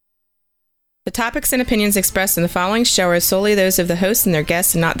The topics and opinions expressed in the following show are solely those of the hosts and their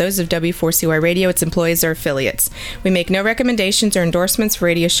guests and not those of W4CY Radio, its employees, or affiliates. We make no recommendations or endorsements for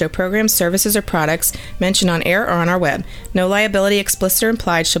radio show programs, services, or products mentioned on air or on our web. No liability, explicit or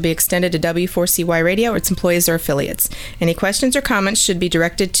implied, shall be extended to W4CY Radio or its employees or affiliates. Any questions or comments should be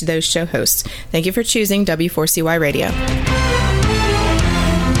directed to those show hosts. Thank you for choosing W4CY Radio.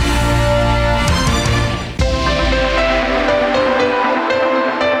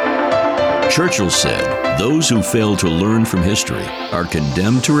 Churchill said, "Those who fail to learn from history are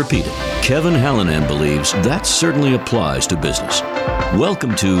condemned to repeat it." Kevin Hallinan believes that certainly applies to business.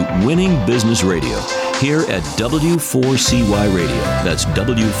 Welcome to Winning Business Radio, here at W4CY Radio. That's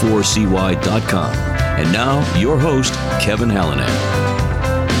W4CY.com. And now, your host, Kevin Hallinan.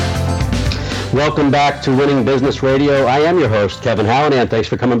 Welcome back to Winning Business Radio. I am your host, Kevin Hallinan. Thanks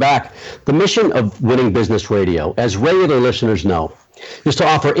for coming back. The mission of Winning Business Radio, as regular listeners know, is to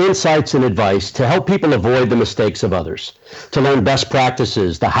offer insights and advice to help people avoid the mistakes of others, to learn best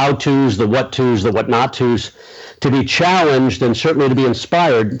practices, the how-tos, the what-tos, the what-not-tos, to be challenged and certainly to be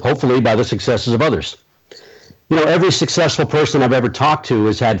inspired, hopefully, by the successes of others. You know, every successful person I've ever talked to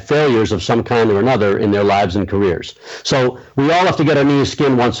has had failures of some kind or another in their lives and careers. So we all have to get our knees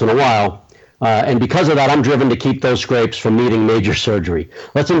skinned once in a while. And because of that, I'm driven to keep those scrapes from needing major surgery.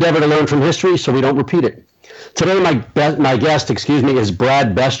 Let's endeavor to learn from history so we don't repeat it. Today, my guest, is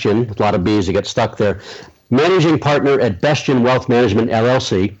Brad Bestyan. A lot of B's that get stuck there. Managing partner at Bestyan Wealth Management,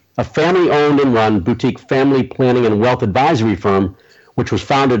 LLC, a family-owned and run boutique family planning and wealth advisory firm, which was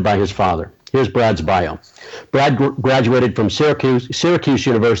founded by his father. Here's Brad's bio. Brad graduated from Syracuse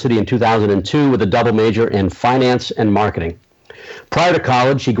University in 2002 with a double major in finance and marketing. Prior to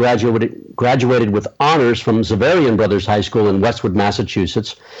college, he graduated with honors from Xaverian Brothers High School in Westwood,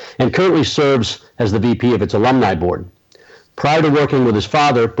 Massachusetts, and currently serves as the VP of its alumni board. Prior to working with his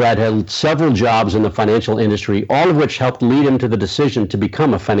father, Brad held several jobs in the financial industry, all of which helped lead him to the decision to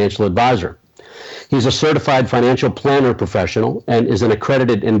become a financial advisor. He's a certified financial planner professional and is an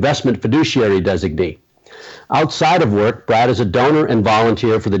accredited investment fiduciary designee. Outside of work, Brad is a donor and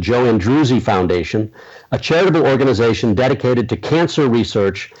volunteer for the Joe Andruzzi Foundation, a charitable organization dedicated to cancer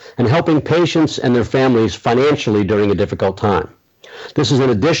research and helping patients and their families financially during a difficult time. This is in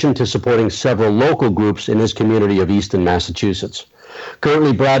addition to supporting several local groups in his community of Easton, Massachusetts.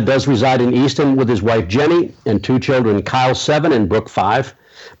 Currently, Brad does reside in Easton with his wife Jenny and two children, Kyle 7 and Brooke 5.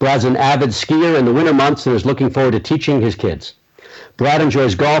 Brad's an avid skier in the winter months and is looking forward to teaching his kids. Brad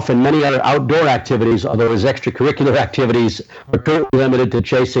enjoys golf and many other outdoor activities, although his extracurricular activities are currently limited to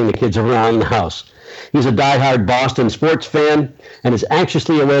chasing the kids around the house. He's a diehard Boston sports fan and is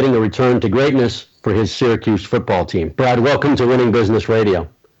anxiously awaiting a return to greatness for his Syracuse football team. Brad, welcome to Winning Business Radio.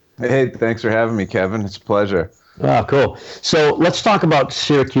 Hey, thanks for having me, Kevin. It's a pleasure. Oh, cool. So let's talk about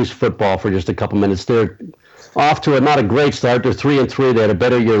Syracuse football for just a couple minutes. They're off to not a great start. They're 3-3. They had a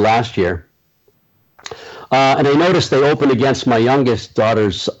better year last year. And I noticed they opened against my youngest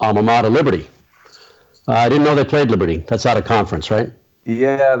daughter's alma mater, Liberty. I didn't know they played Liberty. That's out of conference, right?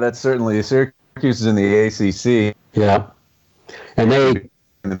 Yeah, that's certainly. Syracuse is in the ACC. Yeah. And they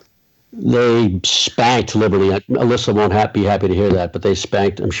spanked Liberty. Alyssa won't be happy to hear that, but they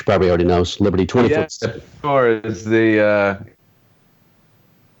spanked, she probably already knows, Liberty 24. Yes, sure. Is the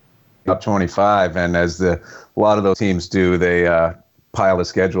up 25, and as a lot of those teams do, they pile the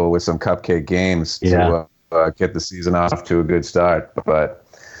schedule with some cupcake games to get the season off to a good start. But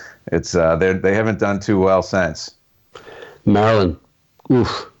it's they haven't done too well since. Maryland,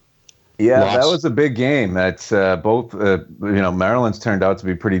 oof. Yeah, lost. That was a big game. That's both. Maryland's turned out to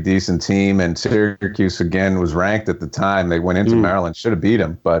be a pretty decent team, and Syracuse again was ranked at the time. They went into Maryland, should have beat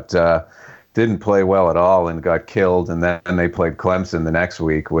them, but didn't play well at all and got killed. And then they played Clemson the next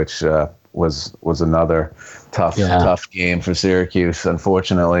week, which was another tough game for Syracuse,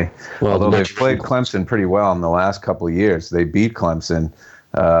 unfortunately. Well, although they've played Clemson pretty well in the last couple of years. They beat Clemson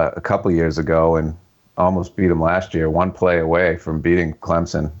a couple of years ago and almost beat them last year, one play away from beating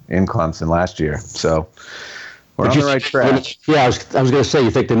Clemson in Clemson last year. So we're on the right track. Yeah, I was going to say,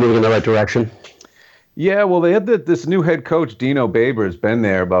 you think they're moving in the right direction? Yeah, well, they had this new head coach, Dino Baber, has been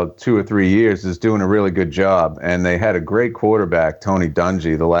there about 2 or 3 years, is doing a really good job. And they had a great quarterback, Tony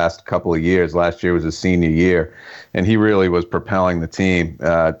Dungy, the last couple of years. Last year was his senior year, and he really was propelling the team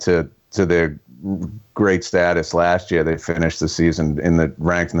to their great status last year. They finished the season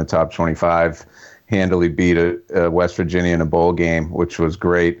ranked in the top 25, handily beat West Virginia in a bowl game, which was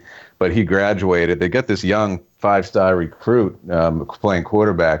great. But he graduated. They got this young 5-star recruit playing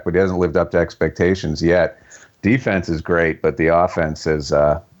quarterback, but he hasn't lived up to expectations yet. Defense is great, but the offense is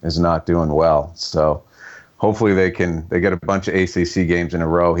not doing well. So hopefully they get a bunch of ACC games in a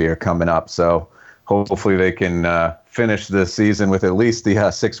row here coming up. So hopefully they can finish the season with at least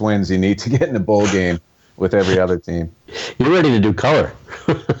the 6 wins you need to get in a bowl game with every other team. You're ready to do color.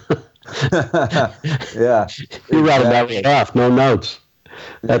 Yeah. You rattled that one off, no notes.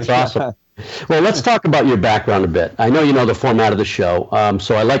 That's awesome. Well, let's talk about your background a bit. I know you know the format of the show,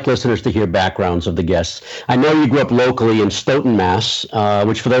 so I like listeners to hear backgrounds of the guests. I know you grew up locally in Stoughton, Mass.,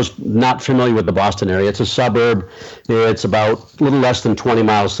 which for those not familiar with the Boston area, it's a suburb. It's about a little less than 20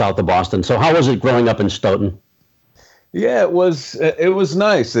 miles south of Boston. So how was it growing up in Stoughton? Yeah, it was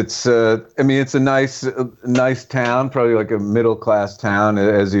nice. It's it's a nice town, probably like a middle class town,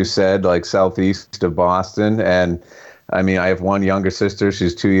 as you said, like southeast of Boston. And I mean, I have one younger sister.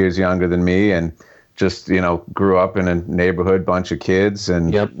 She's 2 years younger than me, and just grew up in a neighborhood, bunch of kids,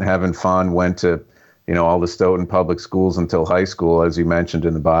 and having fun. Went to all the Stoughton public schools until high school, as you mentioned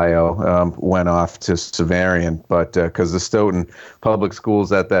in the bio. Went off to Xaverian, but because the Stoughton public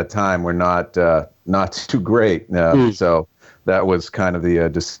schools at that time were not too great. So that was kind of the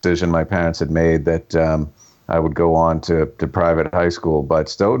decision my parents had made, that I would go on to private high school. But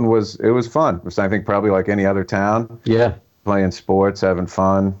Stoughton was fun. It was, I think, probably like any other town. Yeah. Playing sports, having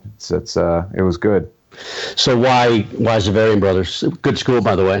fun. It was good. So why Xaverian Brothers? Good school,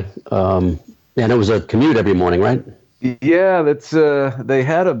 by the way. And it was a commute every morning, right? Yeah, that's they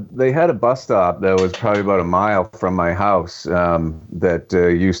had a bus stop that was probably about a mile from my house,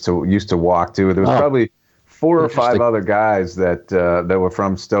 that used to walk to. There was probably 4 or 5 other guys that were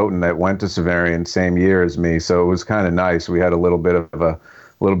from Stoughton that went to Xaverian same year as me. So it was kind of nice. We had a little bit of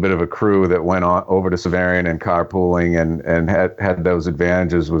a crew that went on over to Xaverian, and carpooling and had those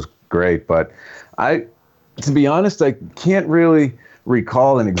advantages was great. But to be honest, I can't really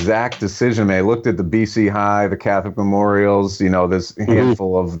recall an exact decision. I looked at the BC High, the Catholic Memorials, there's a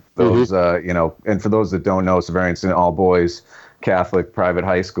handful of those, and for those that don't know, Xaverian's an all boys Catholic private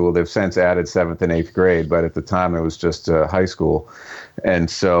high school. They've since added 7th and 8th grade, but at the time it was just high school.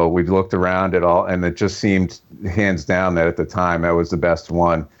 And so we looked around at all, and it just seemed hands down that at the time that was the best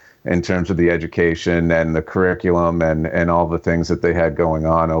one in terms of the education and the curriculum and all the things that they had going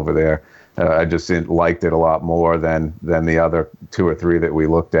on over there. I just liked it a lot more than the other 2 or 3 that we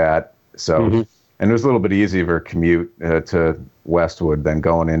looked at. So, and it was a little bit easier of a commute to Westwood than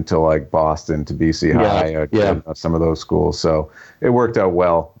going into like Boston to BC High or some of those schools. So it worked out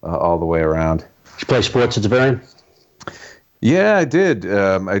well all the way around. Did you play sports at Xaverian? Yeah, I did.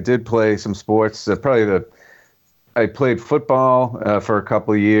 I did play some sports. I played football for a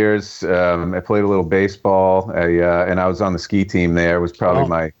couple of years. I played a little baseball, and I was on the ski team there. It was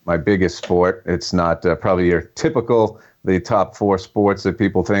probably my biggest sport. It's not probably your typical, the top 4 sports that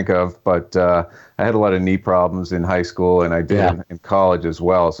people think of, but I had a lot of knee problems in high school, and I did in college as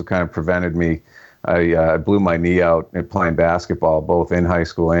well, so it kind of prevented me. I blew my knee out in playing basketball, both in high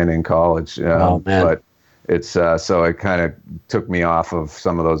school and in college. But it's so it kind of took me off of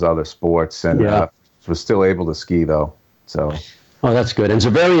some of those other sports, and was still able to ski, though. So. Oh, that's good. And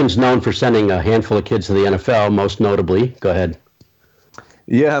Xaverian's known for sending a handful of kids to the NFL, most notably. Go ahead.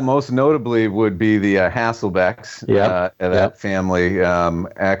 Yeah, most notably would be the Hasselbecks. That family.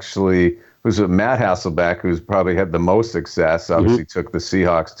 Actually, was Matt Hasselbeck, who's probably had the most success. Obviously, took the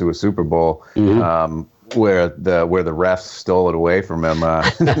Seahawks to a Super Bowl. Where the refs stole it away from him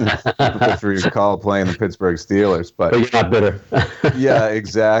after he called playing the Pittsburgh Steelers. But you're not bitter. Yeah,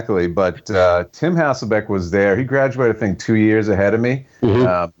 exactly. But Tim Hasselbeck was there. He graduated, I think, 2 years ahead of me.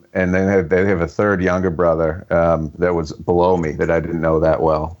 And then they have a third younger brother that was below me that I didn't know that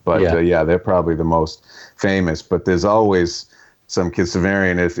well. But they're probably the most famous. But there's always some kids.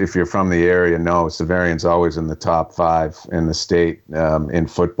 Xaverian, if you're from the area, know Xaverian's always in the top 5 in the state in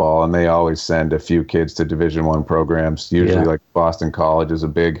football, and they always send a few kids to Division I programs. Usually, like Boston College is a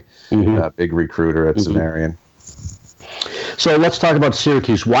big recruiter at Xaverian. So let's talk about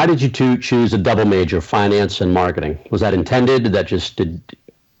Syracuse. Why did you choose a double major, finance and marketing? Was that intended?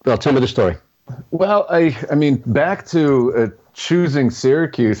 Well, tell me the story. Well, I mean, back to choosing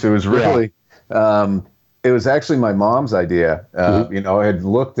Syracuse, it was really. It was actually my mom's idea. I had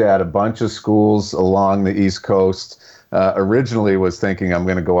looked at a bunch of schools along the East Coast. Originally was thinking I'm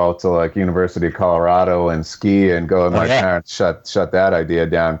going to go out to like University of Colorado and ski and go, and my parents shut that idea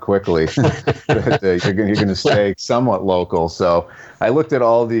down quickly. You're going to stay somewhat local. So I looked at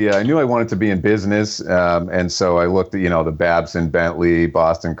all I knew I wanted to be in business. And so I looked at, the Babson, Bentley,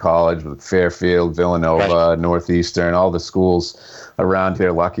 Boston College, Fairfield, Villanova, Northeastern, all the schools around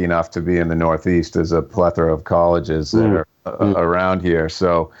here. Lucky enough to be in the Northeast. There's a plethora of colleges that are around here.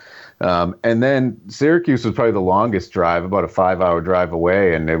 So And then Syracuse was probably the longest drive, about a 5-hour drive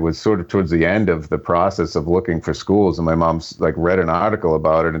away. And it was sort of towards the end of the process of looking for schools. And my mom's like read an article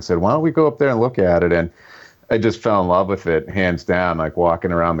about it and said, why don't we go up there and look at it? And I just fell in love with it, hands down, like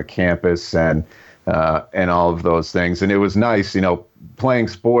walking around the campus and all of those things. And it was nice, playing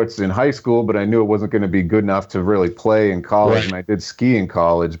sports in high school, but I knew it wasn't going to be good enough to really play in college. Right. And I did ski in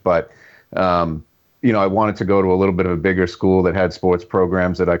college, but I wanted to go to a little bit of a bigger school that had sports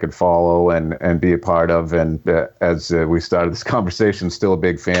programs that I could follow and be a part of. And as we started this conversation, still a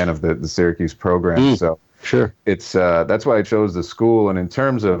big fan of the Syracuse program. So sure, it's that's why I chose the school. And in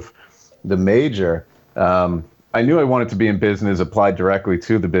terms of the major, I knew I wanted to be in business, applied directly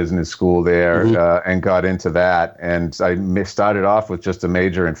to the business school there, and got into that. And I started off with just a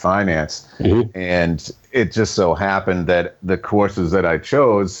major in finance. And it just so happened that the courses that I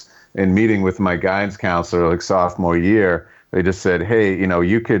chose, in meeting with my guidance counselor like sophomore year, they just said, hey,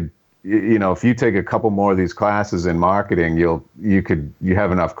 you could, if you take a couple more of these classes in marketing, you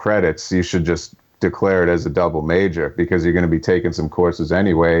have enough credits. You should just declare it as a double major because you're going to be taking some courses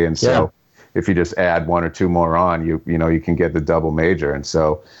anyway. And so if you just add one or two more on, you can get the double major. And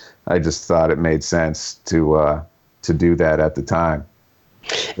so I just thought it made sense to do that at the time.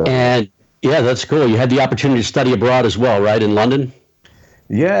 So. And yeah, that's cool. You had the opportunity to study abroad as well, right, in London?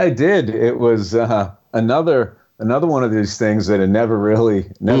 Yeah, I did. It was another one of these things that I never really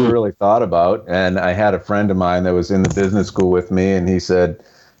thought about. And I had a friend of mine that was in the business school with me, and he said,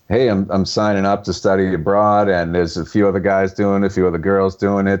 hey, I'm signing up to study abroad, and there's a few other guys doing it, a few other girls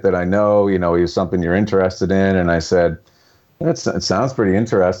doing it that I know, is something you're interested in. And I said, it sounds pretty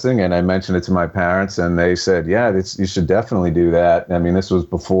interesting. And I mentioned it to my parents, and they said, yeah, you should definitely do that. I mean, this was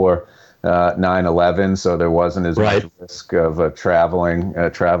before 9/11, so there wasn't as much risk of traveling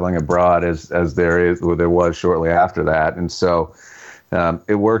abroad as there was shortly after that. And so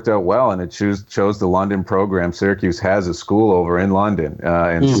it worked out well, and it chose the London program. Syracuse has a school over in London,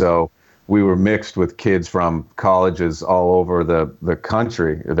 and so we were mixed with kids from colleges all over the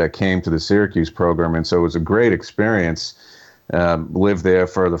country that came to the Syracuse program, and so it was a great experience. Lived there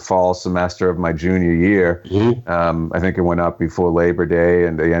for the fall semester of my junior year. I think it went up before Labor Day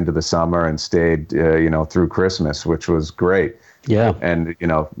and the end of the summer, and stayed through Christmas, which was great. Yeah. And,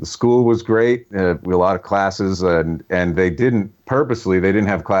 the school was great. We had a lot of classes, and they didn't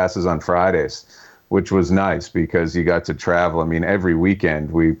have classes on Fridays, which was nice because you got to travel. I mean, every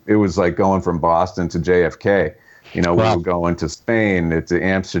weekend it was like going from Boston to JFK. We were going to Spain, to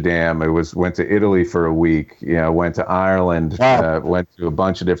Amsterdam. Went to Italy for a week, went to Ireland, went to a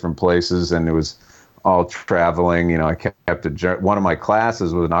bunch of different places, and it was all traveling. I kept one of my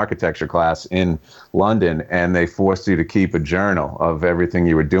classes was an architecture class in London, and they forced you to keep a journal of everything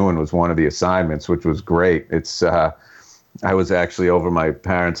you were doing was one of the assignments, which was great. I was actually over my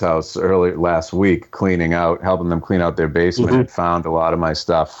parents' house early last week helping them clean out their basement, and found a lot of my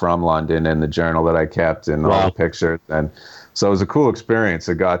stuff from London and the journal that I kept and all the pictures. And so it was a cool experience.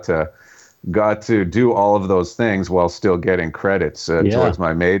 I got to do all of those things while still getting credits towards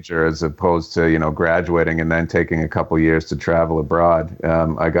my major, as opposed to, graduating and then taking a couple years to travel abroad.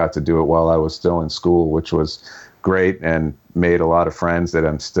 I got to do it while I was still in school, which was great, and made a lot of friends that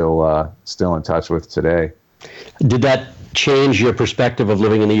I'm still in touch with today. Did that change your perspective of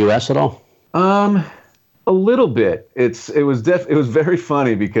living in the U.S. at all? A little bit. It was very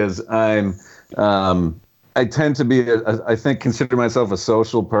funny because I tend to be consider myself a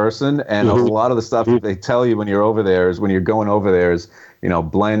social person, and a lot of the stuff that they tell you when you're going over there is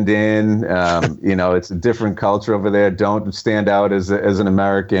blend in. It's a different culture over there. Don't stand out as an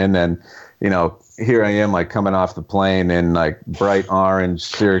American, and here I am, like, coming off the plane in like bright orange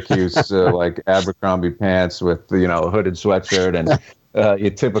Syracuse like Abercrombie pants with a hooded sweatshirt, and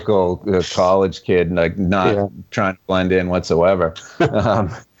your typical college kid, like not trying to blend in whatsoever.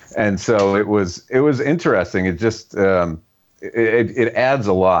 And so it was interesting. It just it adds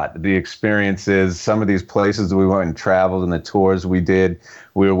a lot. The experiences, some of these places that we went and traveled, and the tours we did,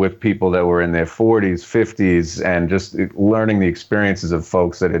 we were with people that were in their 40s, 50s, and just learning the experiences of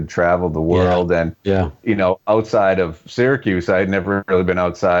folks that had traveled the world. And, outside of Syracuse, I had never really been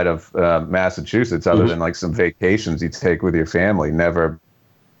outside of Massachusetts, other than like some vacations you take with your family. Never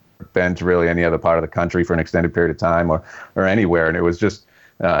been to really any other part of the country for an extended period of time or anywhere. And it was just,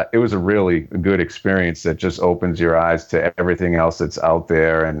 it was a really good experience that just opens your eyes to everything else that's out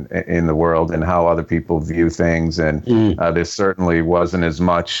there and in the world, and how other people view things. And there certainly wasn't as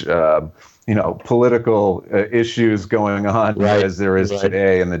much, political issues going on as there is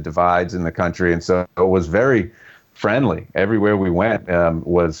today, and the divides in the country. And so it was very friendly. Everywhere we went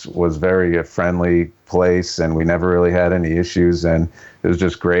was very friendly place, and we never really had any issues. And it was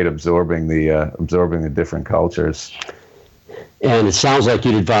just great absorbing the different cultures. And it sounds like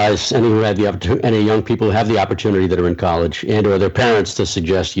you'd advise any young people who have the opportunity that are in college and or their parents to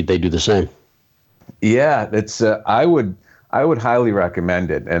suggest they do the same. Yeah, it's I would highly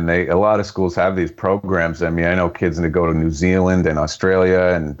recommend it. And a lot of schools have these programs. I mean, I know kids that go to New Zealand and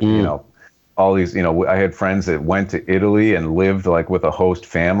Australia and all these, I had friends that went to Italy and lived like with a host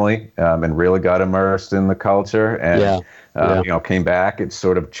family and really got immersed in the culture and, came back. It's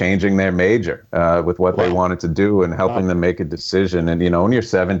sort of changing their major with what they wanted to do and helping them make a decision. And, when you're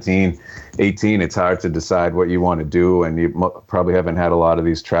 17, 18, it's hard to decide what you want to do. And you probably haven't had a lot of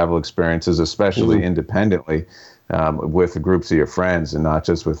these travel experiences, especially independently with groups of your friends and not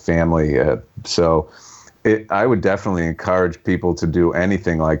just with family. I would definitely encourage people to do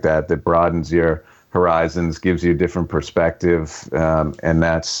anything like that broadens your horizons, gives you a different perspective, and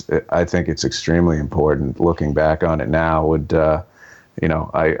I think it's extremely important. Looking back on it now,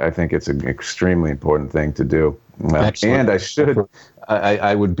 I think it's an extremely important thing to do. And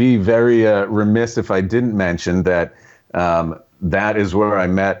I would be very remiss if I didn't mention that. That is where I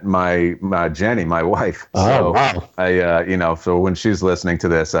met my Jenny, my wife. Oh, wow. So when she's listening to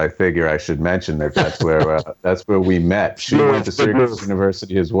this, I figure I should mention that that's where we met. She went to Syracuse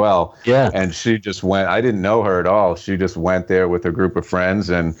University as well. Yeah. And she just went. I didn't know her at all. She just went there with a group of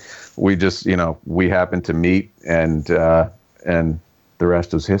friends, and we just, we happened to meet, and the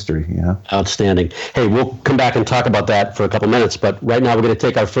rest was history. Yeah. Outstanding. Hey, we'll come back and talk about that for a couple minutes, but right now we're going to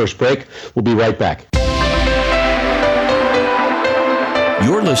take our first break. We'll be right back.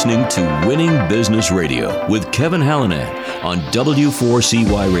 You're listening to Winning Business Radio with Kevin Hallinan on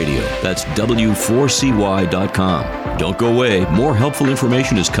W4CY Radio. That's W4CY.com. Don't go away. More helpful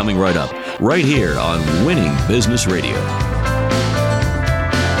information is coming right up, right here on Winning Business Radio.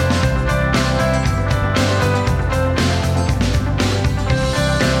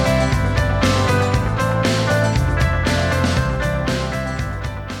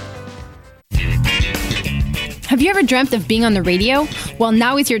 Have you ever dreamt of being on the radio? Well,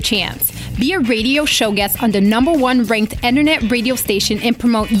 now is your chance. Be a radio show guest on the #1 ranked internet radio station and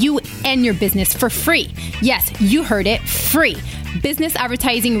promote you and your business for free. Yes, you heard it, free. Business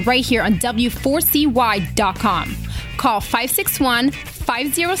advertising right here on W4CY.com. Call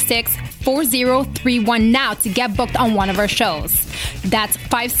 561-506-4031 now to get booked on one of our shows. That's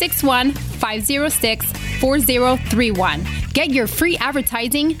 561-506-4031. Get your free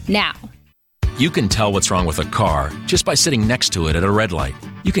advertising now. You can tell what's wrong with a car just by sitting next to it at a red light.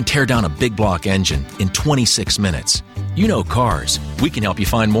 You can tear down a big block engine in 26 minutes. You know cars. We can help you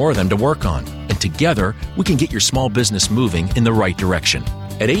find more of them to work on. And together, we can get your small business moving in the right direction.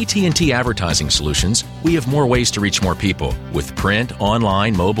 At AT&T Advertising Solutions, we have more ways to reach more people. With print,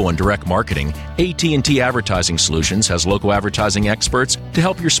 online, mobile, and direct marketing, AT&T Advertising Solutions has local advertising experts to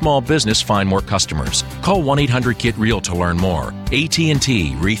help your small business find more customers. Call 1-800-GET-REAL to learn more.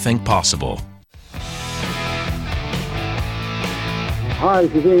 AT&T, rethink possible. Hi,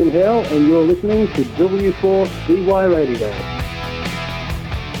 this is Ian Hill, and you're listening to W4CY Radio.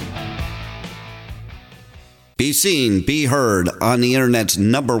 Be seen, be heard on the internet's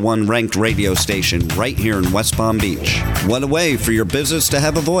 #1 ranked radio station right here in West Palm Beach. What a way for your business to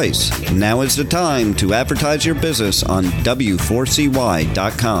have a voice. Now is the time to advertise your business on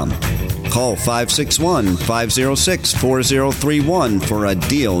W4CY.com. Call 561-506-4031 for a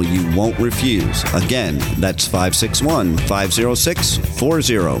deal you won't refuse. Again, that's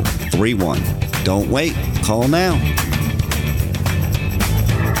 561-506-4031. Don't wait. Call now.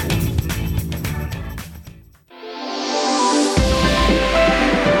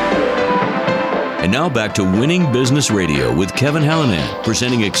 And now back to Winning Business Radio with Kevin Hallinan,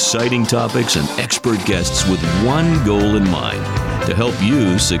 presenting exciting topics and expert guests with one goal in mind: to help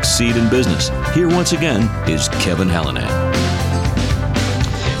you succeed in business. Here once again is Kevin Hallinan.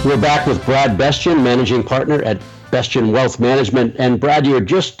 We're back with Brad Bestien, managing partner at Bestien Wealth Management. And Brad, you were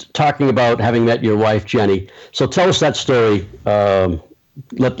just talking about having met your wife, Jenny. So tell us that story.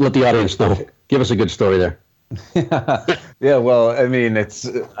 Let the audience know. Give us a good story there. Yeah. Well, I mean, I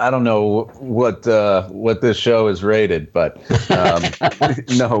don't know what this show is rated, but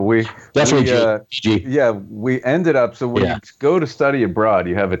no, we ended up. So when you go to study abroad,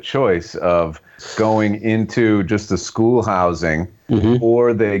 you have a choice of going into just the school housing,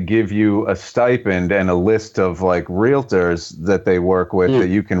 or they give you a stipend and a list of like realtors that they work with that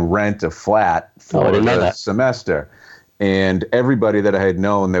you can rent a flat for the semester. And everybody that I had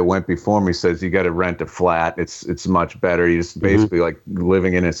known that went before me says, you got to rent a flat. It's much better. You just basically like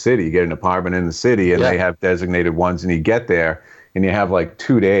living in a city. You get an apartment in the city, and they have designated ones, and you get there and you have like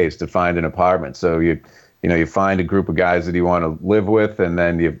 2 days to find an apartment. So you find a group of guys that you want to live with, and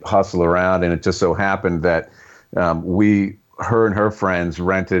then you hustle around. And it just so happened that her and her friends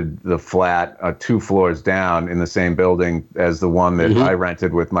rented the flat 2 floors down in the same building as the one that I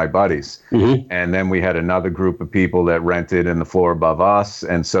rented with my buddies. And then we had another group of people that rented in the floor above us.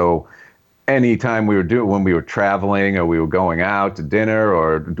 And so anytime when we were traveling or we were going out to dinner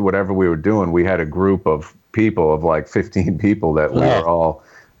or whatever we were doing, we had a group of people of like 15 people that we were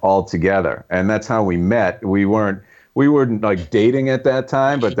all together. And that's how we met. We weren't like dating at that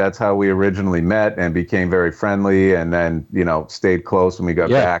time, but that's how we originally met and became very friendly, and then, stayed close when we got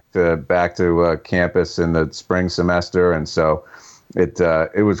back to campus in the spring semester. And so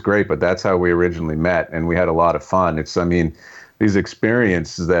it was great, but that's how we originally met, and we had a lot of fun. These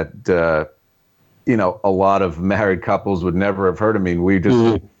experiences that, a lot of married couples would never have heard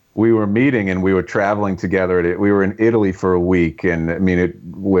of. We were meeting and we were traveling together. We were in Italy for a week, and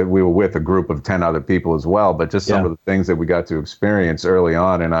we were with a group of 10 other people as well. But just some of the things that we got to experience early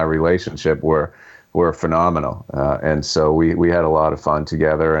on in our relationship were phenomenal. And so we had a lot of fun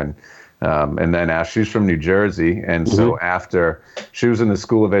together. And then she's from New Jersey, and so after she was in the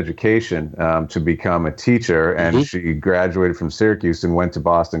School of Education to become a teacher, and she graduated from Syracuse and went to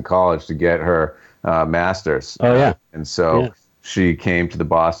Boston College to get her master's. And so. She came to the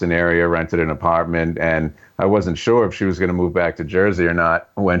Boston area, rented an apartment, and I wasn't sure if she was going to move back to Jersey or not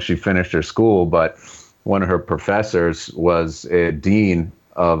when she finished her school, but one of her professors was a dean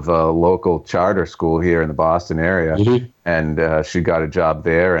of a local charter school here in the Boston area, and she got a job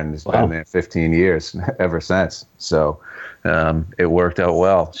there and has been there 15 years ever since. So it worked out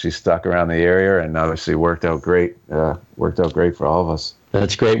well. She stuck around the area, and obviously worked out great for all of us.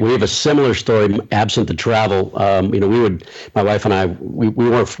 That's great. We have a similar story, absent the travel. My wife and I, we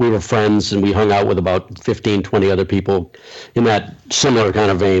were friends, and we hung out with about 15, 20 other people in that similar kind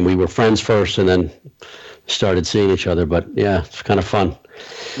of vein. We were friends first, and then started seeing each other. But yeah, it's kind of fun.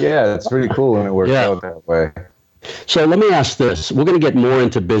 Yeah, it's pretty cool when it works out that way. So let me ask this. We're going to get more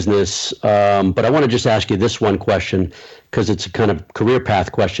into business, but I want to just ask you this one question, because it's a kind of career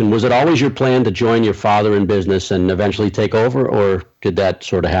path question. Was it always your plan to join your father in business and eventually take over, or did that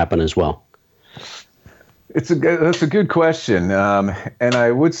sort of happen as well? That's a good question. And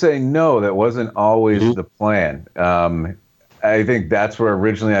I would say no, that wasn't always the plan. I think that's where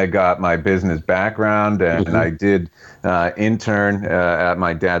originally I got my business background, and I did intern at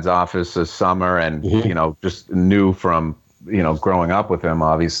my dad's office this summer, and just knew from growing up with him,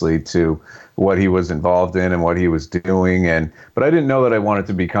 obviously, to what he was involved in and what he was doing, but I didn't know that I wanted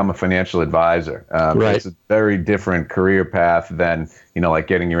to become a financial advisor. It's a very different career path than like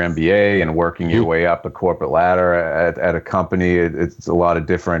getting your MBA and working your way up the corporate ladder at a company. It's a lot of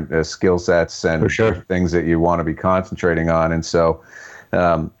different skill sets and things that you want to be concentrating on. And so,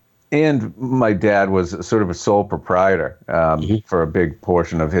 and my dad was sort of a sole proprietor for a big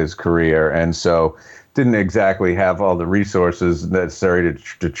portion of his career, and so didn't exactly have all the resources necessary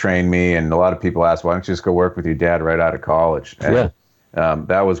to train me. And a lot of people ask, why don't you just go work with your dad right out of college? And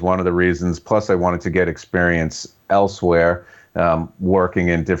that was one of the reasons. Plus, I wanted to get experience elsewhere, working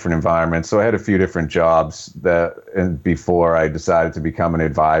in different environments. So I had a few different jobs before I decided to become an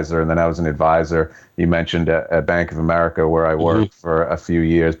advisor. And then I was an advisor, you mentioned, at Bank of America, where I worked for a few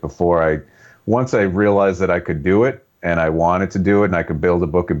years once I realized that I could do it, and I wanted to do it, and I could build a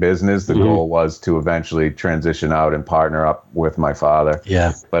book of business. The goal was to eventually transition out and partner up with my father.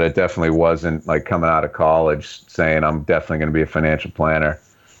 Yeah. But it definitely wasn't like coming out of college saying I'm definitely going to be a financial planner.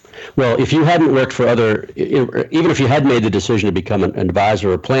 Well, if you hadn't worked for even if you had made the decision to become an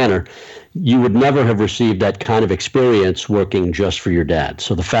advisor or planner, you would never have received that kind of experience working just for your dad.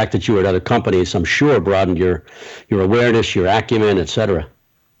 So the fact that you were at other companies, I'm sure, broadened your awareness, your acumen, et cetera.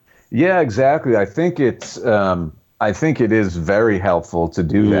 Yeah, exactly. I think it is very helpful to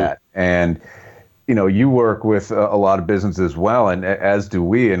do that. And, you work with a lot of businesses as well, and as do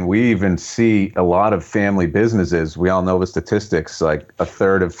we. And we even see a lot of family businesses. We all know the statistics, like a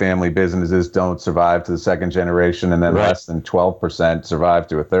third of family businesses don't survive to the second generation, and then less than 12% survive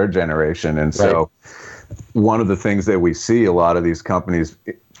to a third generation. And so one of the things that we see a lot of these companies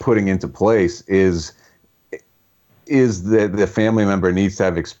putting into place is that the family member needs to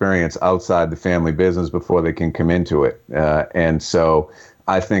have experience outside the family business before they can come into it. And so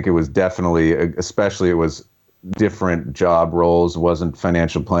I think it was definitely, especially it was different job roles. It wasn't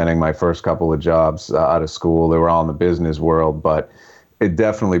financial planning my first couple of jobs out of school. They were all in the business world, but it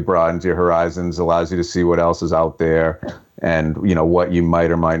definitely broadens your horizons, allows you to see what else is out there, and what you might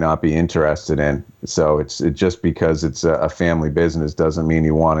or might not be interested in. So it just because it's a family business doesn't mean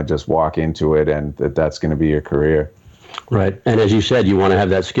you want to just walk into it and that's going to be your career. Right. And as you said, you want to have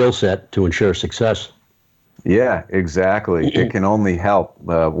that skill set to ensure success. Yeah, exactly. It can only help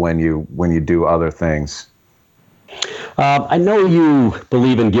when you do other things. I know you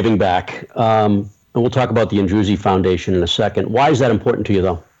believe in giving back, and we'll talk about the Andruzzi Foundation in a second. Why is that important to you,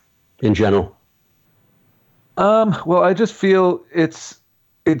 though, in general? Well, I just feel it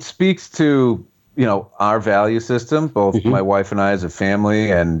speaks to our value system, both my wife and I as a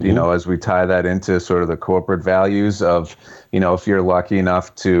family, and as we tie that into sort of the corporate values of if you're lucky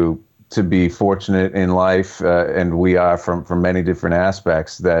enough to be fortunate in life, and we are from many different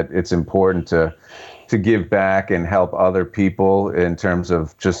aspects, that it's important to give back and help other people in terms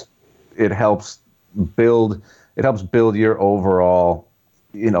of just it helps build your overall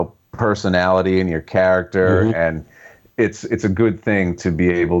personality and your character, and it's a good thing to be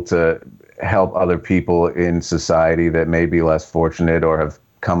able to help other people in society that may be less fortunate or have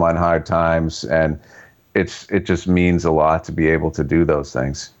come on hard times, and it just means a lot to be able to do those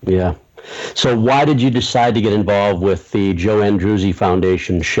things. Yeah. So why did you decide to get involved with the Joe Andruzzi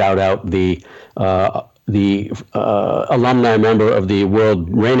Foundation? Shout out the alumni member of the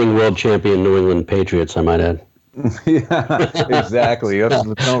reigning world champion New England Patriots, I might add. Yeah, exactly.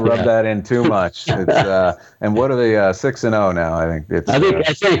 Don't rub that in too much. It's and what are they 6-0 now? I think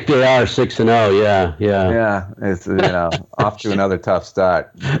I think they are 6-0. Yeah. Yeah, it's off to another tough start.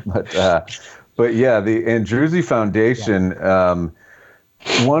 But yeah, the Andruzzi Foundation.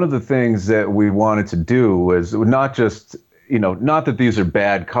 One of the things that we wanted to do was not just not that these are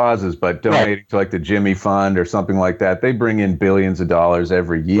bad causes, but donating to like the Jimmy Fund or something like that. They bring in billions of dollars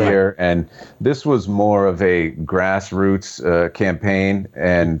every year. And this was more of a grassroots campaign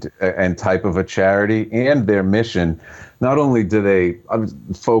and type of a charity. And their mission, not only do they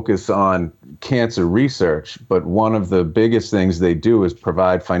focus on cancer research, but one of the biggest things they do is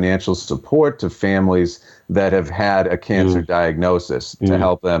provide financial support to families that have had a cancer diagnosis to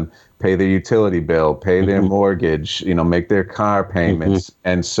help them pay their utility bill, pay their mortgage, make their car payments.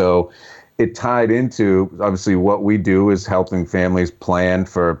 And so it tied into, obviously, what we do is helping families plan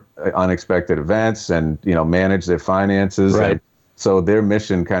for unexpected events and, manage their finances. Right. And so their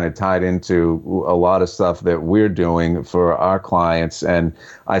mission kind of tied into a lot of stuff that we're doing for our clients. And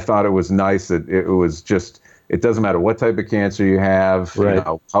I thought it was nice that it was just, it doesn't matter what type of cancer you have,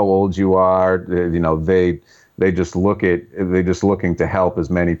 how old you are, they just looking to help as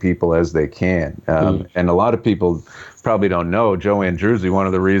many people as they can. And a lot of people probably don't know Joe Andruzzi. One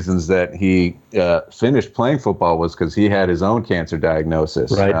of the reasons that he finished playing football was because he had his own cancer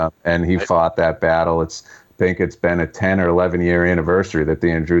diagnosis, and he fought that battle. I think it's been a 10 or 11 year anniversary that the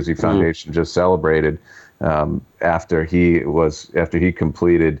Andruzzi Foundation just celebrated after he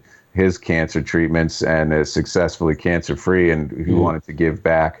completed his cancer treatments and is successfully cancer-free, and he wanted to give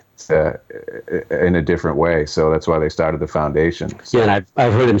back in a different way. So that's why they started the foundation. So. Yeah, and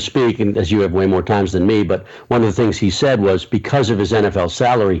I've heard him speak, and as you have way more times than me, but one of the things he said was because of his NFL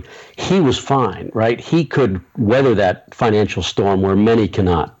salary, he was fine, right? He could weather that financial storm where many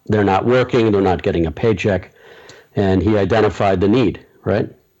cannot. They're not working, they're not getting a paycheck, and he identified the need,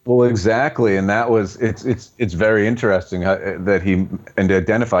 right? Well, exactly, and that was it's very interesting that he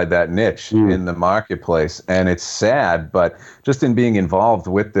identified that niche in the marketplace, and it's sad, but just in being involved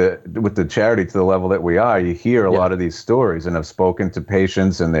with the charity to the level that we are, you hear a lot of these stories, and I've spoken to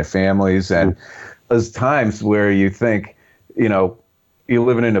patients and their families, and there's times where you think, you're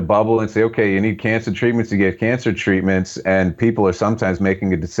living in a bubble and say, okay, you need cancer treatments, you get cancer treatments, and people are sometimes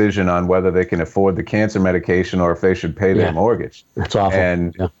making a decision on whether they can afford the cancer medication or if they should pay their mortgage. That's awful.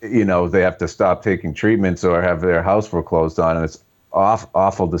 And, they have to stop taking treatments or have their house foreclosed on, and it's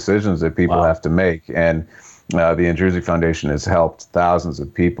awful decisions that people have to make. And the Andruzzi Foundation has helped thousands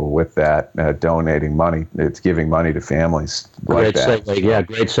of people with that, donating money. It's giving money to families like that. Great segue. Yeah,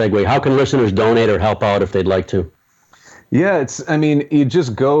 great segue. How can listeners donate or help out if they'd like to? Yeah, you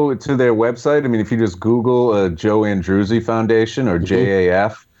just go to their website. If you just Google Joe Andruzzi Foundation or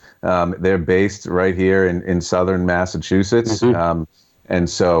JAF, they're based right here in southern Massachusetts. And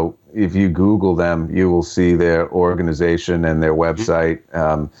so if you Google them, you will see their organization and their website.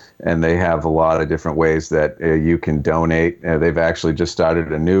 And they have a lot of different ways that you can donate. They've actually just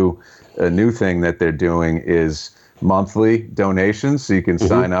started a new thing that they're doing is monthly donations, so you can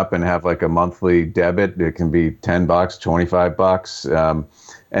sign up and have like a monthly debit. It can be $10, $25,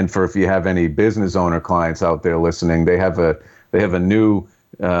 and for if you have any business owner clients out there listening, they have a new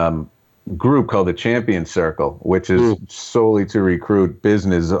group called the Champion Circle, which is solely to recruit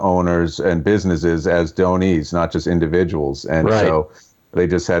business owners and businesses as donees, not just individuals. And so they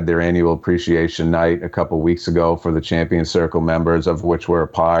just had their annual appreciation night a couple of weeks ago for the Champion Circle members, of which we're a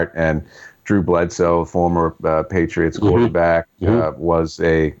part. And Drew Bledsoe, former Patriots quarterback, was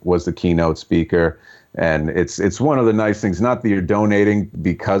the keynote speaker. And it's one of the nice things, not that you're donating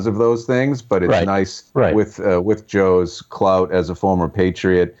because of those things, but it's nice with Joe's clout as a former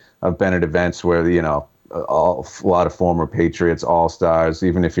Patriot. I've been at events where, you know, a lot of former Patriots, all-stars,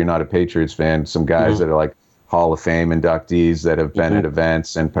 even if you're not a Patriots fan, some guys that are like Hall of Fame inductees that have been at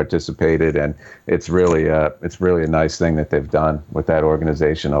events and participated. And it's really a nice thing that they've done with that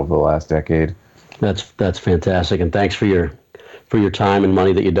organization over the last decade. That's fantastic. And thanks for your time and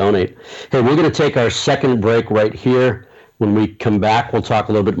money that you donate. Hey, we're going to take our second break right here. When we come back, we'll talk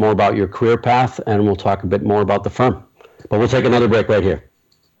a little bit more about your career path, and we'll talk a bit more about the firm. But we'll take another break right here.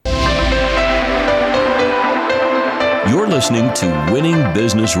 You're listening to Winning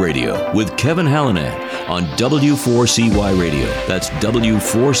Business Radio with Kevin Hallinan on W4CY Radio. That's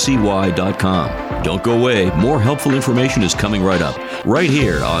W4CY.com. Don't go away. More helpful information is coming right up, right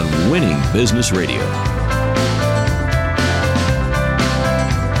here on Winning Business Radio.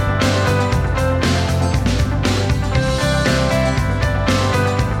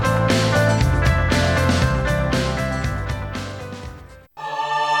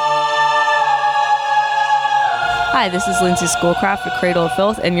 Hi, this is Lindsay Schoolcraft with Cradle of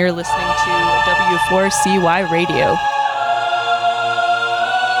Filth, and you're listening to W4CY Radio.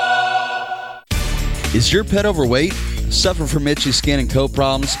 Is your pet overweight? Suffer from itchy skin and coat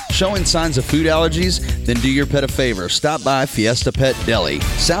problems? Showing signs of food allergies? Then do your pet a favor. Stop by Fiesta Pet Deli,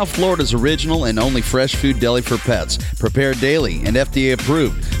 South Florida's original and only fresh food deli for pets. Prepared daily and FDA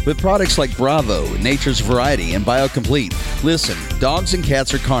approved with products like Bravo, Nature's Variety, and BioComplete. Listen, dogs and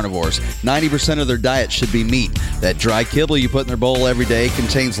cats are carnivores. 90% of their diet should be meat. That dry kibble you put in their bowl every day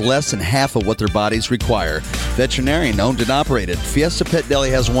contains less than half of what their bodies require. Veterinarian owned and operated, Fiesta Pet Deli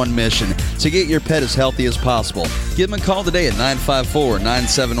has one mission: to get your pet as healthy as possible. Give them a call today at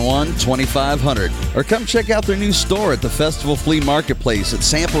 954-971-2500 or come check out their new store at the Festival Flea Marketplace at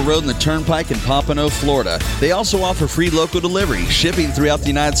Sample Road and the Turnpike in Pompano, Florida. They also offer free local delivery, shipping throughout the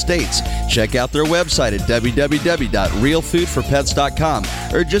United States. Check out their website at www.realfoodforpets.com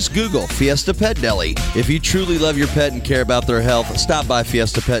or just Google Fiesta Pet Deli. If you truly love your pet and care about their health, stop by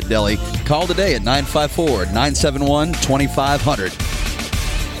Fiesta Pet Deli. Call today at 954-971-2500.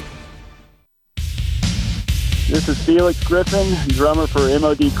 This is Felix Griffin, drummer for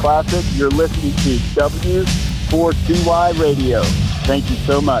MOD Classic. You're listening to W4CY Radio. Thank you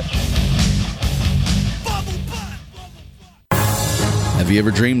so much. Have you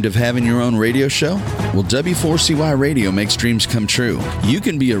ever dreamed of having your own radio show? Well, W4CY Radio makes dreams come true. You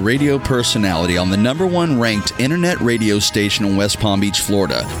can be a radio personality on the #1 ranked internet radio station in West Palm Beach,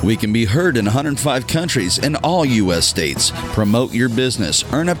 Florida. We can be heard in 105 countries and all U.S. states. Promote your business.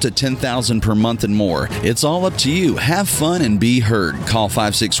 Earn up to $10,000 per month and more. It's all up to you. Have fun and be heard. Call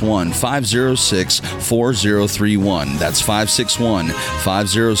 561-506-4031. That's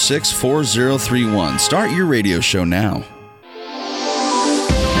 561-506-4031. Start your radio show now.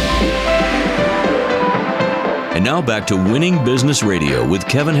 And now back to Winning Business Radio with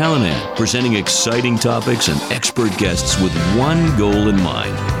Kevin Hallinan, presenting exciting topics and expert guests with one goal in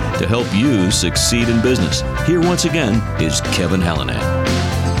mind: to help you succeed in business. Here once again is Kevin Hallinan.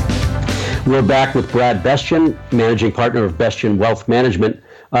 We're back with Brad Bestian, managing partner of Bestian Wealth Management.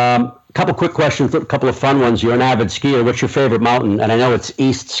 Couple quick questions, a couple of fun ones. You're an avid skier. What's your favorite mountain? And I know it's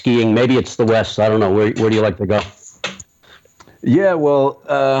east skiing. Maybe it's the west. I don't know. Where do you like to go? Yeah, well,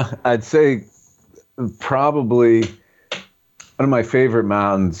 I'd say probably one of my favorite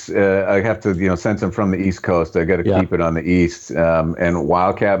mountains. I have to, since I'm from the East Coast, I got to keep it on the east. And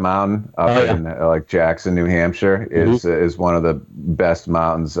Wildcat Mountain up in like Jackson, New Hampshire, is one of the best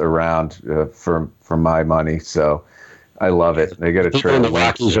mountains around for my money. So I love it. They got a trail. The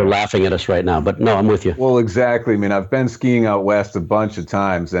Rockies are laughing at us right now, but no, I'm with you. Well, exactly. I mean, I've been skiing out west a bunch of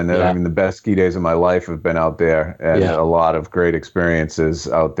times, and I mean, the best ski days of my life have been out there, and a lot of great experiences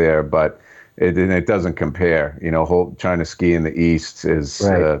out there. But it doesn't compare. Trying to ski in the east is,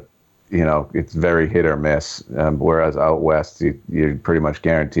 it's very hit or miss. Whereas out west, you're pretty much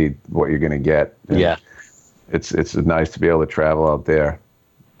guaranteed what you're going to get. And it's nice to be able to travel out there.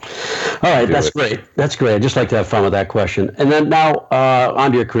 All right, that's great. That's great. I'd just like to have fun with that question. And then now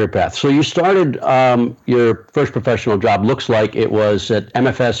onto your career path. So you started your first professional job, looks like it was at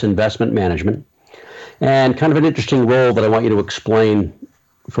MFS Investment Management, and kind of an interesting role that I want you to explain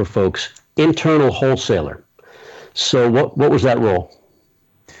for folks. Internal wholesaler. So what was that role?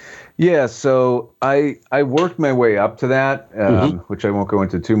 Yeah, so I worked my way up to that, which I won't go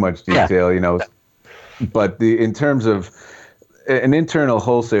into too much detail, but in terms of an internal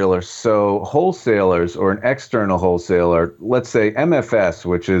wholesaler, so wholesalers or an external wholesaler, let's say MFS,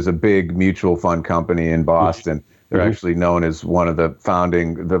 which is a big mutual fund company in Boston. They're actually known as one of the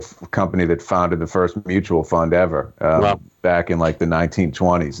company that founded the first mutual fund ever back in like the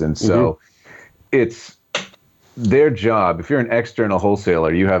 1920s. And so it's their job. If you're an external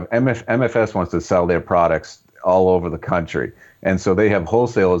wholesaler, you have MFS wants to sell their products all over the country. And so they have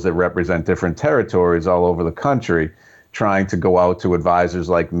wholesalers that represent different territories all over the country, trying to go out to advisors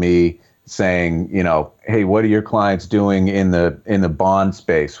like me saying, hey, what are your clients doing in the bond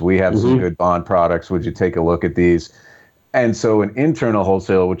space? We have some good bond products. Would you take a look at these? And so an internal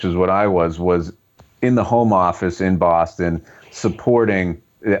wholesaler, which is what I was in the home office in Boston supporting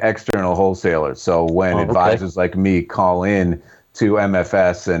the external wholesalers. So when advisors like me call in to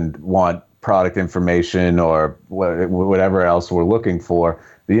MFS and want product information or whatever else we're looking for,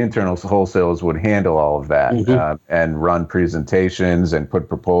 the internal wholesalers would handle all of that and run presentations and put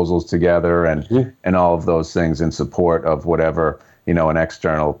proposals together and all of those things in support of whatever an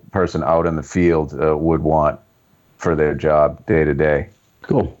external person out in the field would want for their job day to day.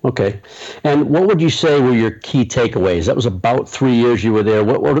 Cool. Okay. And what would you say were your key takeaways? That was about 3 years you were there.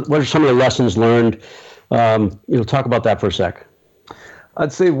 What are some of the lessons learned? Talk about that for a sec.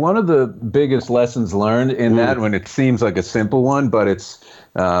 I'd say one of the biggest lessons learned in that, when it seems like a simple one, but it's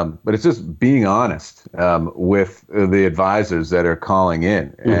just being honest with the advisors that are calling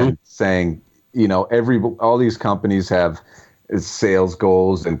in and saying, all these companies have sales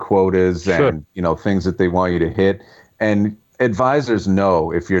goals and quotas and things that they want you to hit, and advisors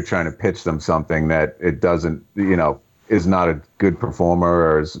know if you're trying to pitch them something that it doesn't, is not a good performer,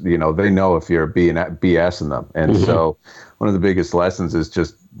 or is, they know if you're BSing them. And so one of the biggest lessons is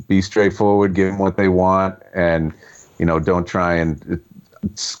just be straightforward, give them what they want, and, don't try and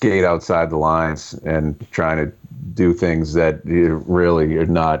skate outside the lines and trying to do things that really are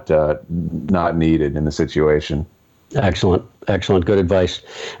not needed in the situation. Excellent. Good advice.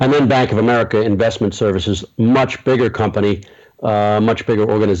 And then Bank of America Investment Services, much bigger company, much bigger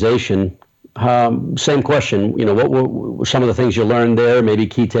organization. Same question. What were some of the things you learned there? Maybe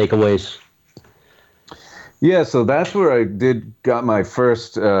key takeaways. Yeah, so that's where I got my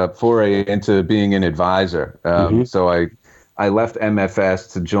first foray into being an advisor. So I left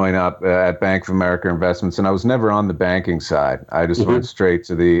MFS to join up at Bank of America Investments, and I was never on the banking side. I just went straight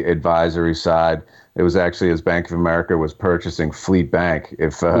to the advisory side. It was actually as Bank of America was purchasing Fleet Bank.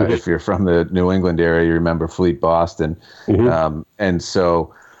 If you're from the New England area, you remember Fleet Boston. And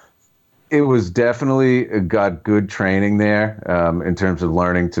so it was definitely got good training there in terms of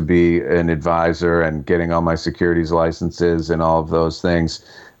learning to be an advisor and getting all my securities licenses and all of those things.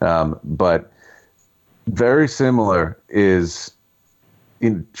 But very similar is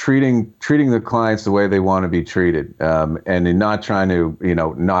in treating the clients the way they want to be treated, and in not trying to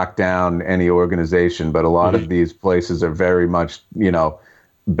knock down any organization. But a lot of these places are very much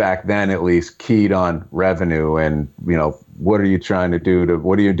back then at least keyed on revenue and what are you trying to do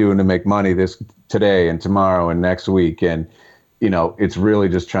what are you doing to make money today and tomorrow and next week, and it's really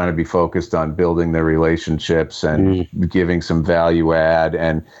just trying to be focused on building their relationships and giving some value add,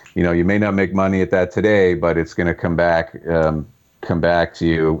 and you may not make money at that today, but it's going to come back to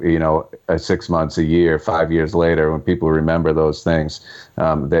you 6 months, a year, 5 years later, when people remember those things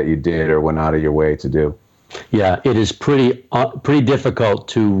that you did or went out of your way to do. Yeah, it is pretty difficult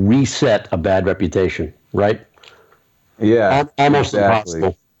to reset a bad reputation, right? Yeah, almost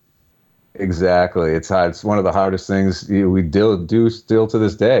impossible. Exactly. It's hard. It's one of the hardest things we do still to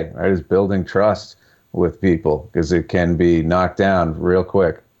this day, right? Is building trust with people, because it can be knocked down real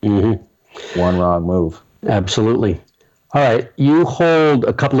quick. One wrong move. Absolutely. All right. You hold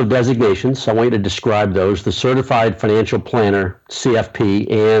a couple of designations. I want you to describe those: the Certified Financial Planner,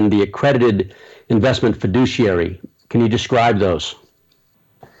 CFP, and the Accredited Investment Fiduciary. Can you describe those?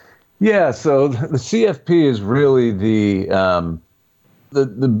 Yeah. So the CFP is really the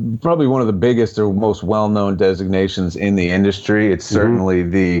probably one of the biggest or most well-known designations in the industry. It's certainly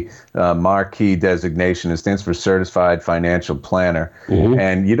the marquee designation. It stands for Certified Financial Planner,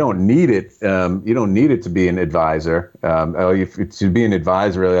 and you don't need it. You don't need it to be an advisor. To be an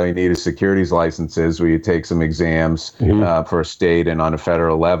advisor, really, all you need is securities licenses, where you take some exams for a state and on a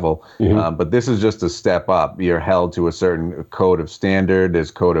federal level. But this is just a step up. You're held to a certain code of standard.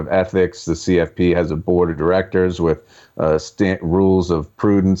 There's code of ethics. The CFP has a board of directors with rules of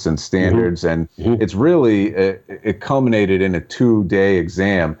prudence and standards. And it's really, it culminated in a 2-day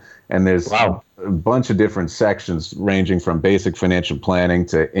exam. And there's a bunch of different sections ranging from basic financial planning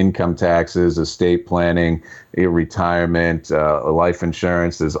to income taxes, estate planning, retirement, life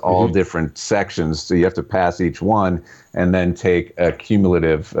insurance. There's all different sections. So you have to pass each one and then take a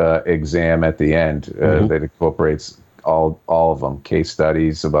cumulative exam at the end that incorporates all of them, case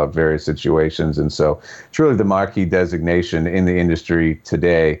studies about various situations. And so it's really the marquee designation in the industry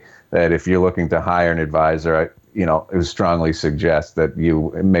today that if you're looking to hire an advisor, it would strongly suggest that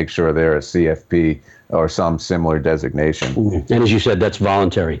you make sure they're a CFP or some similar designation. And as you said, that's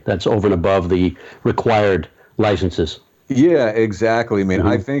voluntary. That's over and above the required licenses. Yeah, exactly. I mean,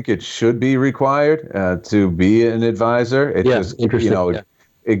 I think it should be required to be an advisor. It just,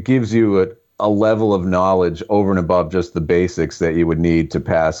 it gives you a level of knowledge over and above just the basics that you would need to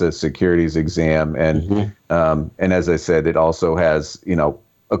pass a securities exam. And as I said, it also has,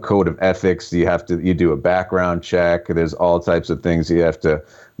 a code of ethics. You do a background check. There's all types of things you have to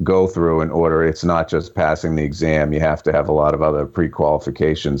go through in order. It's not just passing the exam. You have to have a lot of other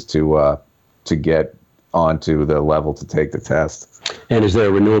pre-qualifications to get onto the level to take the test. And is there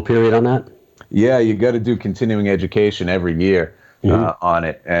a renewal period on that? Yeah, you got to do continuing education every year on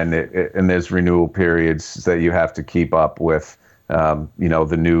it, and there's renewal periods that you have to keep up with.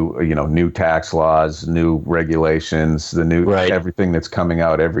 The new tax laws, new regulations, the new everything that's coming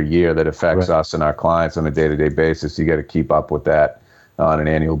out every year that affects us and our clients on a day-to-day basis. You got to keep up with that on an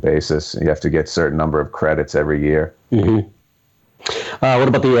annual basis. You have to get a certain number of credits every year. What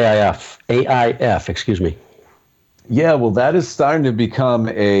about the AIF, excuse me. Yeah, well, that is starting to become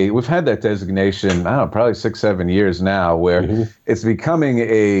we've had that designation, I don't know, probably 6-7 years now, where it's becoming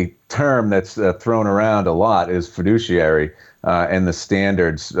a term that's thrown around a lot, is fiduciary, and the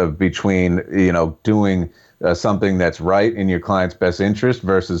standards of between, doing something that's right in your client's best interest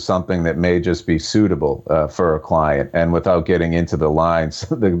versus something that may just be suitable for a client. And without getting into the lines,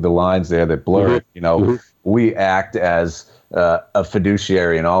 the lines there that blur it, we act as a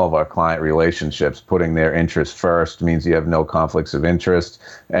fiduciary in all of our client relationships. Putting their interests first means you have no conflicts of interest.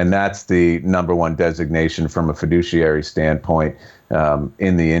 And that's the number one designation from a fiduciary standpoint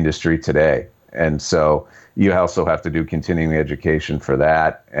in the industry today. And so you also have to do continuing education for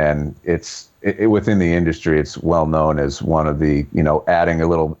that. And within the industry, it's well known as one of the, adding a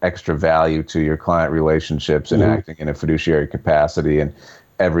little extra value to your client relationships and acting in a fiduciary capacity and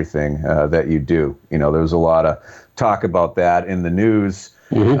everything that you do. There was a lot of talk about that in the news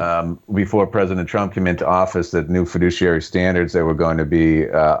before President Trump came into office, that new fiduciary standards that were going to be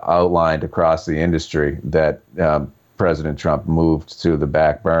outlined across the industry that President Trump moved to the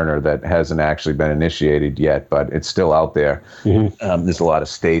back burner, that hasn't actually been initiated yet, but it's still out there. There's a lot of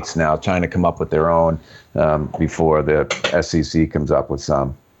states now trying to come up with their own before the SEC comes up with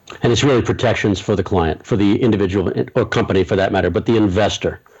some. And it's really protections for the client, for the individual or company for that matter, but the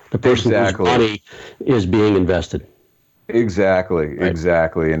investor, the person whose money is being invested. Exactly.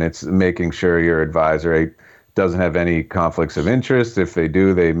 And it's making sure your advisor doesn't have any conflicts of interest. If they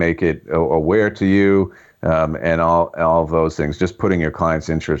do, they make it aware to you, and all of those things. Just putting your client's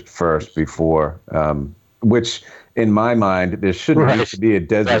interest first before, which in my mind, there shouldn't need to be a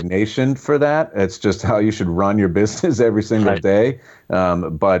designation for that. It's just how you should run your business every single day.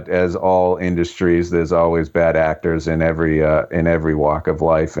 But as all industries, there's always bad actors in every walk of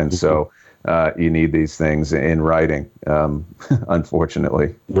life. And so you need these things in writing,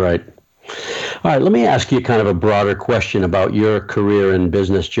 unfortunately. Right. All right, let me ask you kind of a broader question about your career and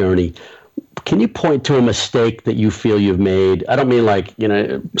business journey. Can you point to a mistake that you feel you've made? I don't mean like,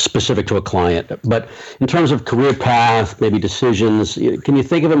 specific to a client, but in terms of career path, maybe decisions. Can you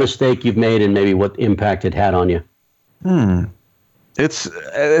think of a mistake you've made and maybe what impact it had on you? That's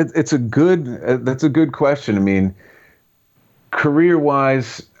a good question. I mean,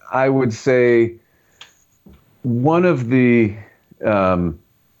 career-wise, I would say one of the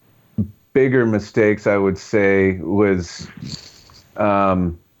bigger mistakes I would say was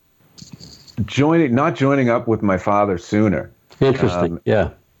not joining up with my father sooner. Interesting.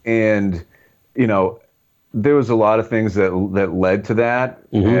 Yeah. And, there was a lot of things that led to that,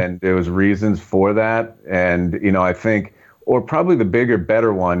 and there was reasons for that. And, I think, or probably the bigger,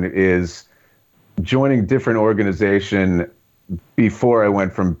 better one is joining different organization before I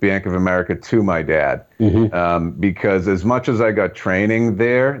went from Bank of America to my dad. Because as much as I got training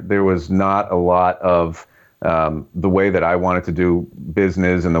there was not a lot of the way that I wanted to do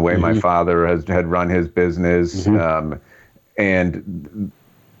business and the way my father had run his business. And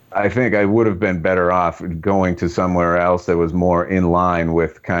I think I would have been better off going to somewhere else that was more in line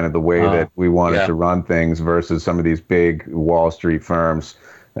with kind of the way that we wanted to run things versus some of these big Wall Street firms,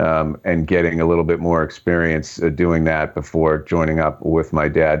 and getting a little bit more experience doing that before joining up with my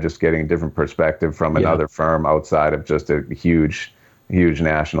dad, just getting a different perspective from another firm outside of just a huge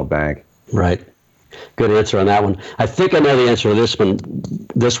national bank. Right. Good answer on that one. I think I know the answer to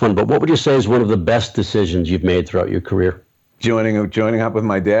this one, but what would you say is one of the best decisions you've made throughout your career? Joining up with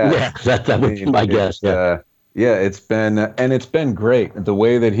my dad. Yeah, that would be my guess. Yeah. It's been great. The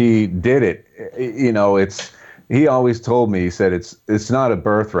way that he did it, he always told me, he said, it's not a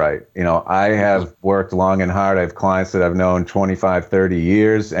birthright. I have worked long and hard. I have clients that I've known 25, 30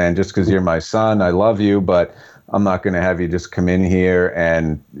 years. And just because you're my son, I love you, but I'm not going to have you just come in here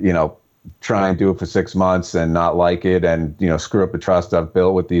and, try and do it for 6 months and not like it and, screw up the trust I've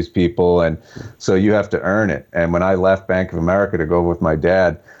built with these people. And so you have to earn it. And when I left Bank of America to go with my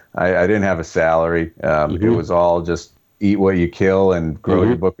dad, I didn't have a salary. It was all just eat what you kill and grow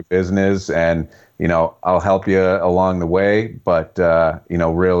your book of business. And, I'll help you along the way, but,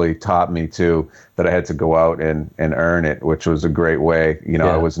 really taught me that I had to go out and earn it, which was a great way.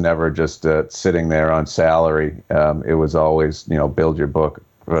 I was never just sitting there on salary. It was always, build your book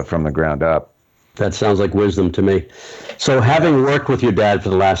from the ground up. That sounds like wisdom to me. So having worked with your dad for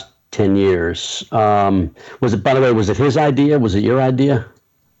the last 10 years, was it his idea? Was it your idea?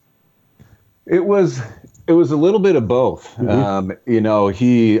 It was a little bit of both.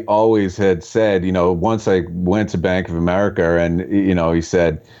 He always had said, once I went to Bank of America and, he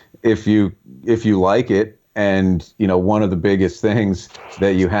said, if you like it, and, one of the biggest things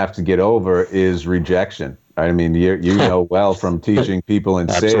that you have to get over is rejection. I mean, you know well from teaching people in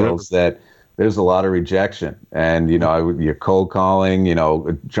sales that there's a lot of rejection, and you're cold calling,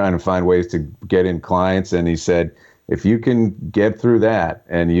 trying to find ways to get in clients. And he said, if you can get through that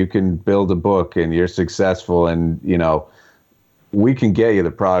and you can build a book and you're successful, and we can get you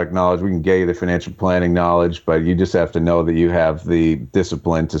the product knowledge, we can get you the financial planning knowledge, but you just have to know that you have the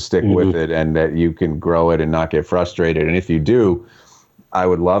discipline to stick with it and that you can grow it and not get frustrated. And if you do, I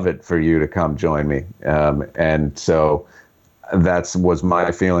would love it for you to come join me. And so that was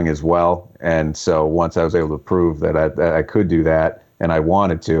my feeling as well. And so once I was able to prove that I could do that, and I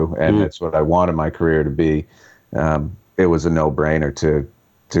wanted to, and that's what I wanted my career to be, it was a no-brainer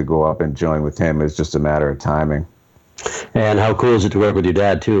to go up and join with him. It's just a matter of timing. And how cool is it to work with your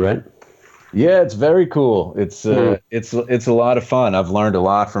dad too, right? Yeah, it's very cool. It's a lot of fun. I've learned a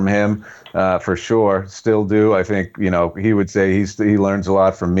lot from him, for sure. Still do. I think he would say he learns a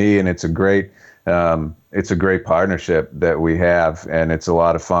lot from me, and it's a great partnership that we have, and it's a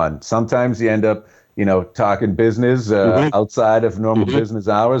lot of fun. Sometimes you end up talking business outside of normal business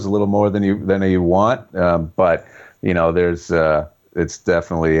hours a little more than you want, but there's it's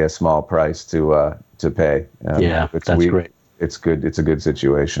definitely a small price to pay. That's great. It's good. It's a good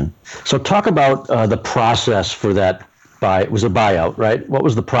situation. So talk about the process for that it was a buyout, right? What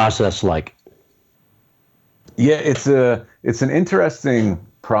was the process like? Yeah, it's an interesting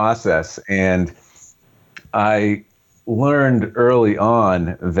process, and I learned early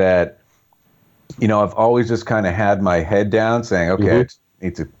on that I've always just kind of had my head down, saying, okay, I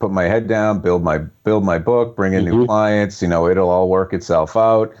need to put my head down, build my book, bring in new clients. It'll all work itself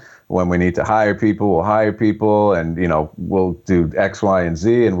out. When we need to hire people, we'll hire people, and we'll do X, Y, and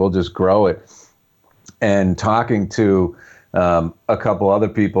Z, and we'll just grow it. And talking to a couple other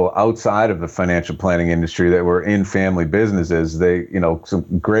people outside of the financial planning industry that were in family businesses, they,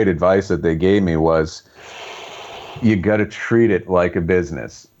 some great advice that they gave me was, you got to treat it like a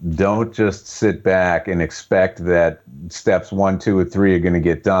business. Don't just sit back and expect that steps 1, 2, or 3 are going to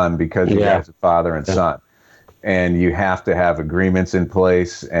get done because you guys are father and son. And you have to have agreements in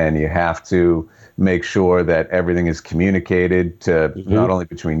place, and you have to make sure that everything is communicated to not only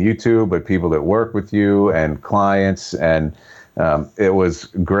between you two, but people that work with you and clients. And it was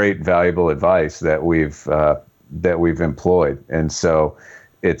great, valuable advice that we've employed. And so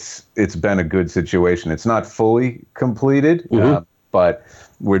it's been a good situation. It's not fully completed, but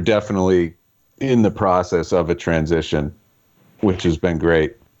we're definitely in the process of a transition, which has been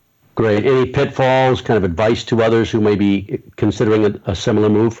great. Great. Any pitfalls, kind of advice to others who may be considering a similar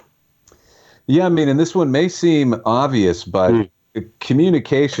move? Yeah, I mean, and this one may seem obvious, but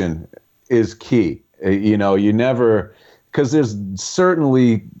communication is key. You never, because there's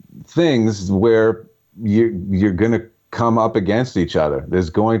certainly things where you're going to come up against each other. There's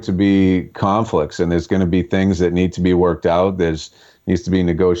going to be conflicts, and there's going to be things that need to be worked out. Needs to be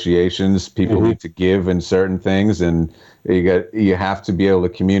negotiations. People need to give in certain things, and you have to be able to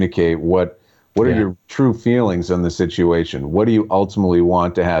communicate what What are your true feelings on the situation? What do you ultimately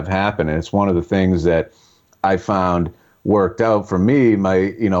want to have happen? And it's one of the things that I found worked out for me.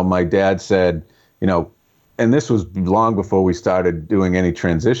 My dad said, and this was long before we started doing any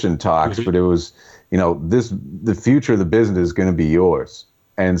transition talks, but it was, the future of the business is going to be yours.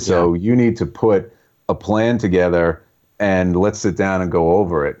 And so you need to put a plan together and let's sit down and go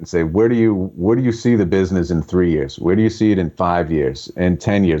over it and say, where do you see the business in 3 years? Where do you see it in 5 years, in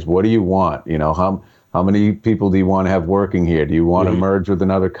 10 years? What do you want? How many people do you want to have working here? Do you want to merge with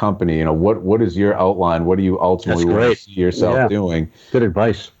another company? What is your outline? What do you ultimately want to see yourself doing? Good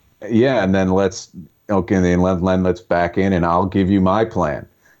advice. Yeah. And then let's back in and I'll give you my plan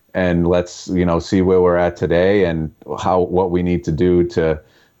and let's, see where we're at today and what we need to do to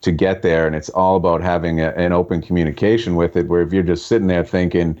get there. And it's all about having an open communication with it, where if you're just sitting there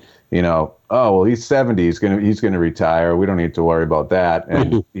thinking, oh, well, he's 70, he's going to retire. We don't need to worry about that.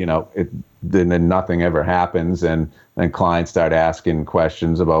 And, then nothing ever happens. And then clients start asking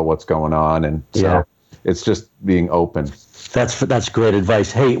questions about what's going on. And so it's just being open. That's great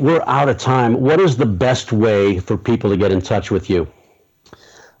advice. Hey, we're out of time. What is the best way for people to get in touch with you?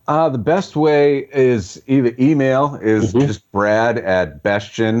 The best way is either email is just Brad at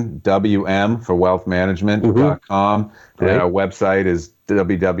Bestien, WM for wealthmanagement.com. And our website is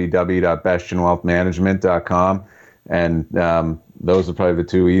www.bestienwealthmanagement.com. And those are probably the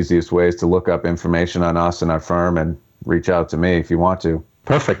two easiest ways to look up information on us and our firm and reach out to me if you want to.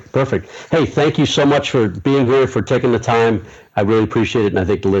 Perfect. Hey, thank you so much for being here, for taking the time. I really appreciate it, and I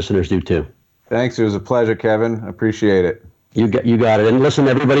think the listeners do too. Thanks. It was a pleasure, Kevin. I appreciate it. You got it. And listen,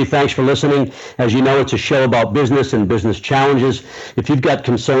 everybody, thanks for listening. As you know, it's a show about business and business challenges. If you've got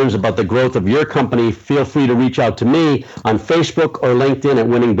concerns about the growth of your company, feel free to reach out to me on Facebook or LinkedIn at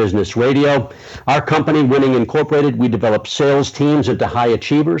Winning Business Radio. Our company, Winning Incorporated, we develop sales teams into high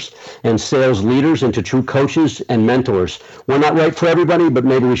achievers and sales leaders into true coaches and mentors. We're not right for everybody, but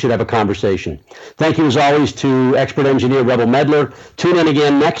maybe we should have a conversation. Thank you, as always, to expert engineer Rebel Medler. Tune in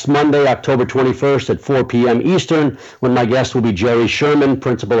again next Monday, October 21st at 4 p.m. Eastern, when my guest will be Jerry Sherman,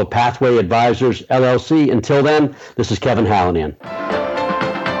 principal of Pathway Advisors, LLC. Until then, this is Kevin Hallinan.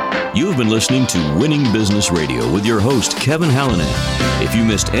 You've been listening to Winning Business Radio with your host, Kevin Hallinan. If you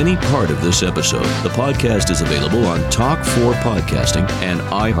missed any part of this episode, the podcast is available on Talk4 Podcasting and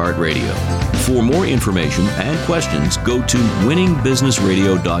iHeartRadio. For more information and questions, go to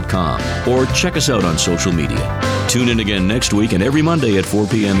winningbusinessradio.com or check us out on social media. Tune in again next week and every Monday at 4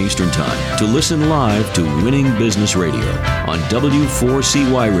 p.m. Eastern Time to listen live to Winning Business Radio on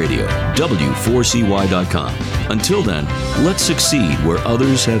W4CY Radio, W4CY.com. Until then, let's succeed where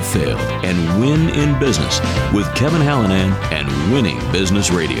others have failed and win in business with Kevin Hallinan and Winning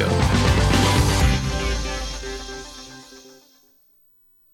Business Radio.